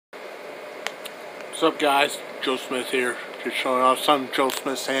What's up, guys? Joe Smith here, just showing off some of Joe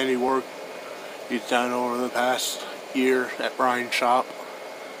Smith's handiwork he's done over the past year at Brian's shop.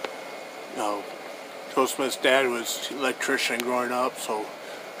 Joe Smith's dad was an electrician growing up, so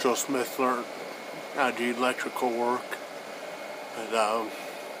Joe Smith learned how to do electrical work. And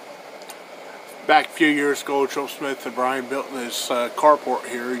back a few years ago, Joe Smith and Brian built this carport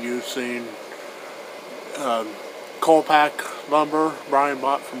here using coal pack lumber Brian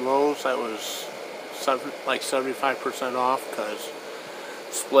bought from Lowe's. That was like 75% off because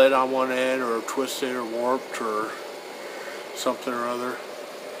split on one end or twisted or warped or something or other.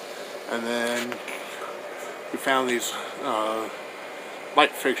 And then we found these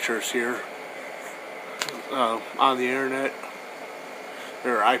light fixtures here on the internet.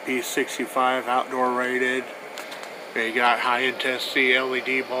 They're IP65 outdoor rated. They got high intensity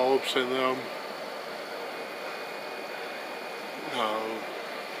LED bulbs in them.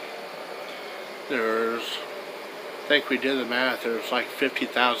 I think we did the math, there's like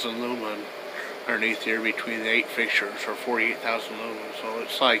 50,000 lumen underneath here between the 8 fixtures, or 48,000 lumen, so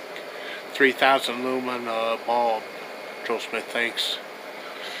it's like 3,000 lumen bulb, Joe Smith thinks.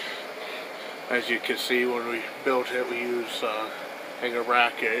 As you can see, when we built it, we used hanger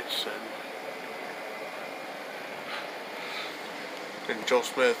brackets, and Joe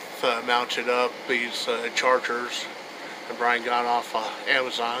Smith mounted up these chargers that Brian got off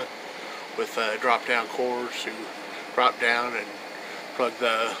Amazon with drop-down cords to drop down and plug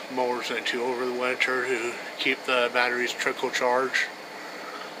the mowers into over the winter to keep the batteries trickle charge.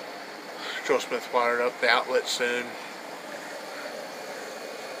 Joe Smith wired up the outlets in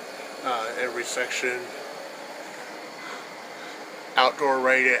every section. Outdoor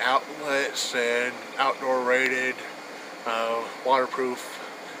rated outlets and outdoor rated waterproof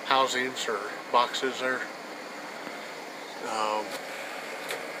housings or boxes there.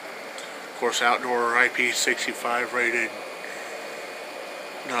 Of course, outdoor IP65 rated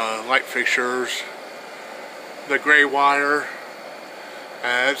light fixtures. The gray wire,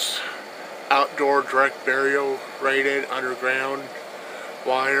 that's outdoor direct burial rated underground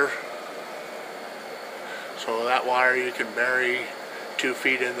wire. So that wire you can bury 2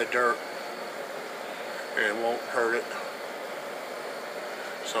 feet in the dirt and it won't hurt it.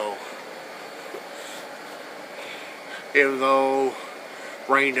 So even though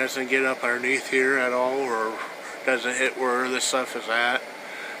rain doesn't get up underneath here at all, or doesn't hit where this stuff is at,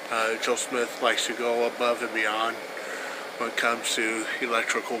 Joe Smith likes to go above and beyond when it comes to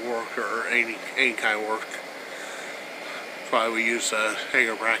electrical work or any kind of work. That's why we use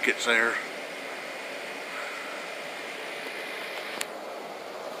hanger brackets there.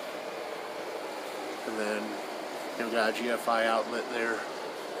 And then you've got a GFI outlet there,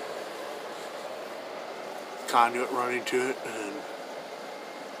 conduit running to it, and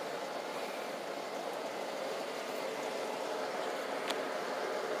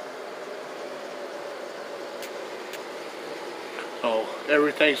so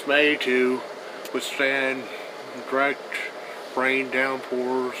everything's made to withstand direct rain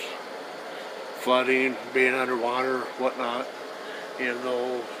downpours, flooding, being underwater, whatnot. Even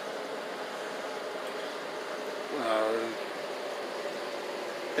though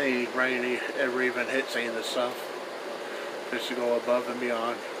any rain ever even hits any of this stuff, just to go above and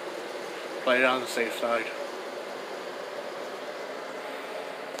beyond, play it on the safe side.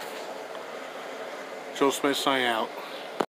 Joe Smith signing out.